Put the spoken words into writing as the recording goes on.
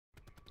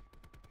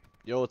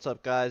Yo, what's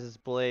up, guys? It's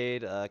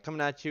Blade,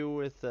 coming at you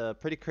with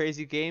pretty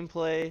crazy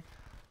gameplay.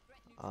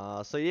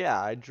 So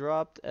yeah, I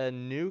dropped a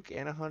nuke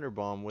and a hunter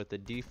bomb with the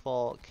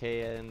default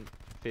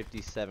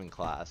KN-57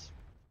 class.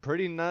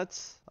 Pretty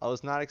nuts. I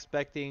was not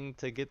expecting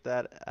to get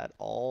that at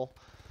all.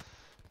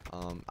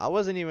 I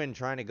wasn't even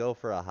trying to go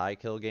for a high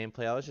kill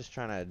gameplay. I was just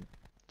trying to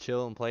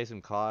chill and play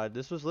some COD.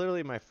 This was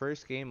literally my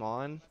first game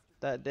on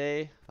that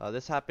day.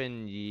 This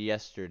happened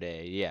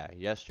yesterday. Yeah,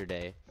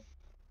 yesterday.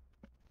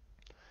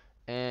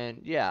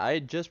 And yeah, I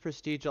just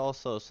prestige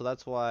also, so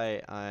that's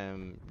why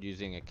I'm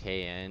using a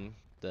KN,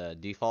 the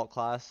default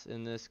class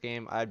in this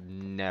game. I'd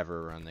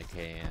never run the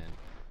KN.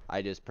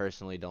 I just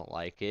personally don't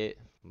like it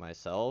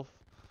myself.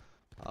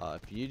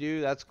 If you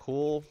do, that's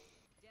cool.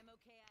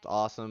 It's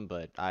awesome,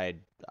 but I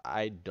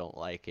don't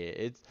like it.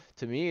 It's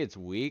to me it's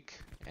weak,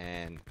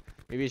 and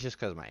maybe it's just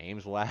because my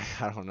aim's whack.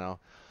 I don't know.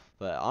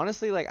 But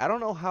honestly, like I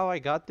don't know how I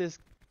got this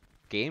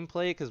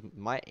gameplay because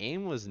my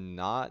aim was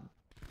not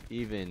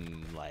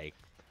even like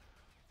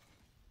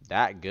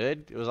that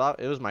good. It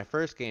was my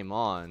first game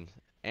on,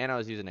 and I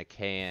was using a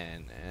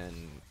KN,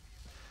 and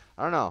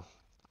I don't know.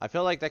 I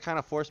feel like that kind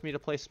of forced me to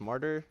play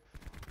smarter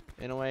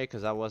in a way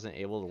because I wasn't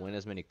able to win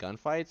as many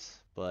gunfights.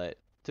 But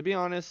to be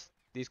honest,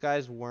 these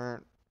guys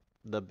weren't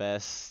the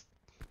best.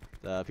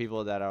 The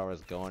people that I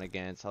was going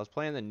against. I was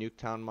playing the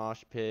Nuketown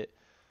Mosh Pit,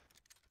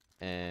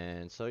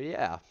 and so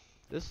yeah,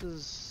 this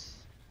is.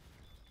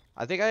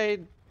 I think I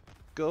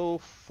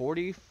go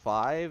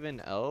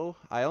 45-0.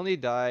 I only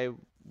die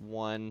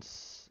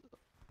once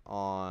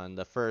on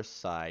the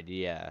first side,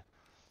 yeah.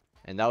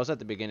 And that was at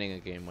the beginning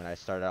of the game when I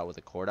started out with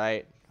a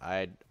cordite.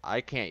 I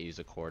can't use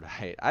a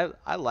cordite.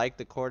 I like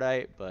the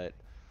cordite, but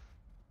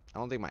I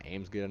don't think my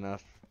aim's good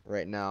enough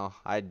right now.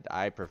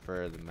 I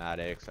prefer the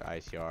Maddox or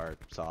ICR,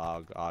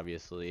 SOG,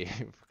 obviously,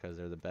 because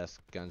they're the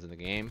best guns in the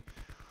game.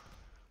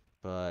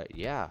 But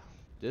yeah,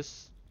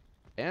 this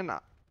and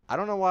I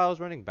don't know why I was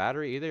running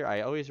battery either.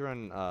 I always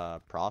run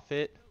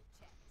profit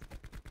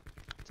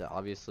to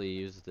obviously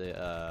use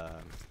the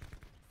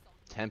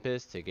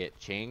Tempest to get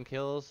chain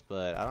kills,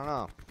 but I don't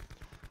know.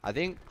 I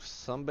think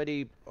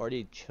somebody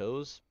already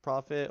chose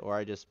Prophet, or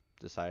I just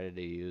decided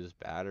to use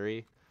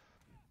Battery.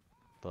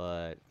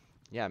 But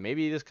yeah,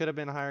 maybe this could have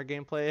been a higher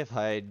gameplay if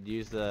I'd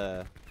used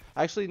the.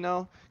 Actually,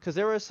 no, because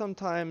there were some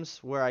times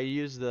where I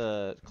used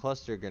the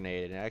cluster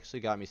grenade and it actually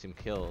got me some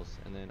kills.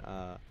 And then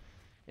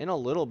in a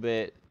little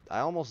bit, I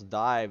almost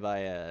died by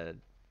a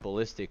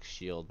ballistic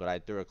shield, but I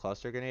threw a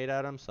cluster grenade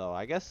at him. So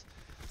I guess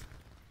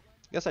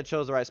I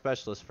chose the right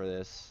specialist for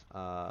this.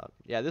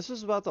 Yeah, this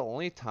is about the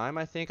only time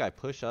I think I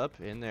push up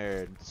in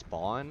their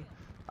spawn.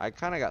 I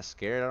kind of got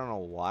scared. I don't know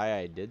why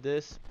I did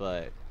this,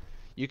 but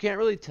you can't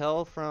really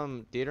tell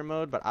from theater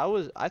mode. But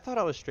I thought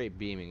I was straight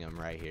beaming him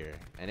right here,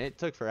 and it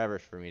took forever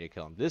for me to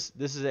kill him. This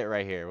is it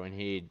right here when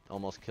he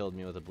almost killed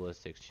me with a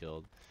ballistic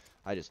shield.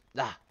 I just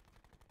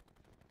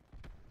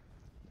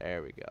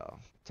there we go.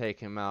 Take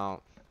him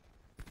out.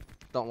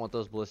 Don't want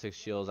those ballistic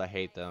shields. I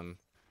hate them.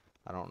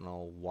 I don't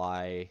know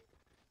why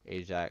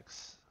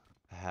Ajax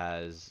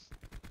has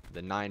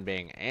the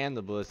 9-bang and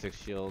the ballistic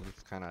shield.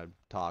 It's kind of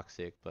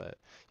toxic, but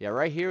yeah,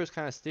 right here was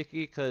kind of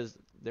sticky because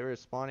they were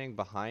spawning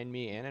behind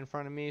me and in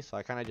front of me, so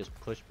I kind of just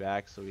pushed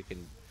back so we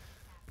can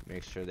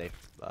make sure they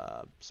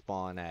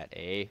spawn at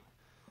A.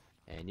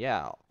 And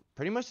yeah,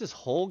 pretty much this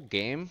whole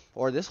game,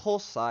 or this whole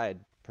side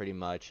pretty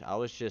much, I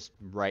was just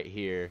right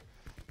here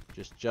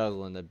just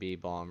juggling the B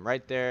bomb.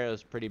 Right there, it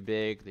was pretty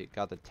big. They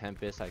got the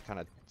Tempest. I kind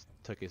of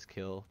took his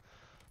kill.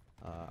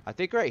 I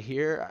think right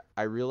here,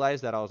 I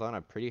realized that I was on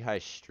a pretty high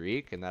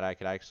streak and that I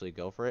could actually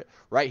go for it.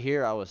 Right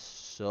here, I was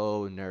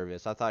so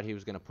nervous. I thought he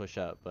was going to push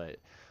up, but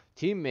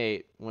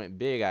teammate went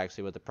big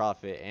actually with the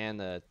Prophet and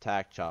the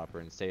tac chopper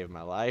and saved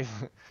my life.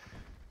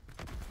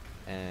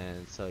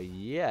 And so,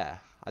 yeah.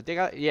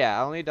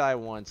 I only die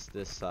once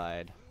this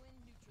side.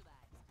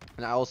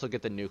 And I also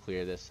get the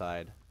nuclear this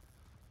side.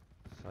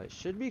 So it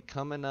should be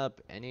coming up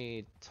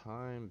any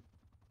time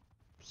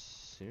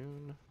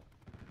soon.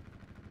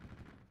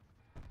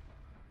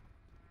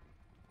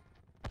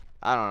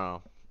 I don't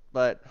know,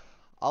 but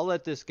I'll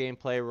let this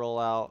gameplay roll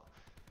out.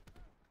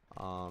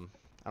 I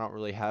don't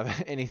really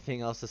have anything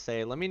else to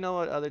say. Let me know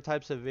what other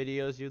types of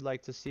videos you'd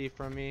like to see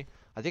from me.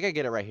 I think I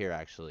get it right here,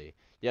 actually.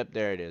 Yep,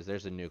 there it is.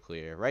 There's a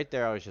nuclear. Right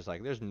there, I was just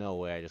like, there's no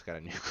way I just got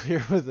a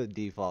nuclear with a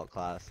default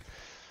class.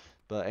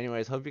 But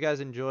anyways, hope you guys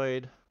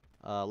enjoyed.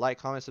 Like,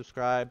 comment,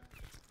 subscribe.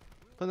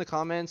 Put in the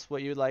comments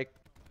what you'd like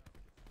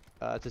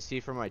to see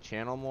from my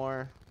channel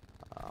more.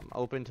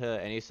 Open to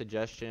any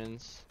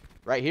suggestions.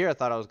 Right here, I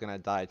thought I was going to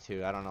die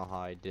too. I don't know how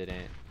I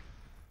didn't.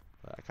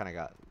 But I kind of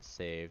got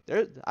saved.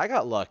 I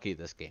got lucky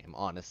this game,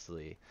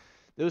 honestly.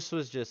 This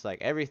was just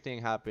like everything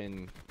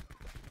happened.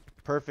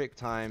 Perfect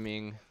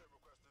timing.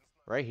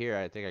 Right here,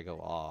 I think I go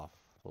off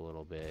a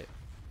little bit.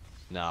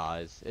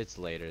 No, it's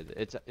later.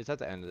 It's at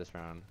the end of this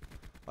round.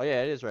 Oh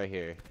yeah, it is right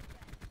here.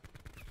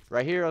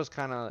 Right here, I was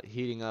kind of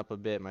heating up a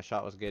bit. My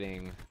shot was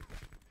getting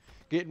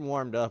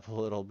warmed up a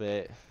little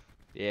bit.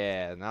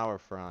 Yeah, now we're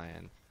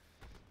frying.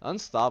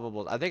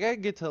 Unstoppable. I think I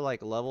get to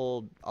like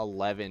level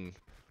 11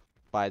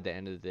 by the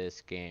end of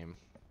this game.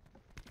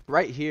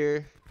 Right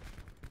here,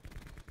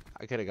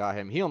 I could have got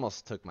him. He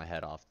almost took my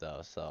head off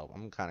though, so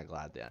I'm kind of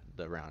glad that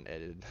the round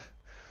ended.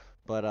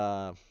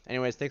 But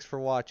anyways, thanks for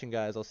watching,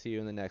 guys. I'll see you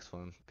in the next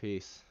one.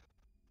 Peace.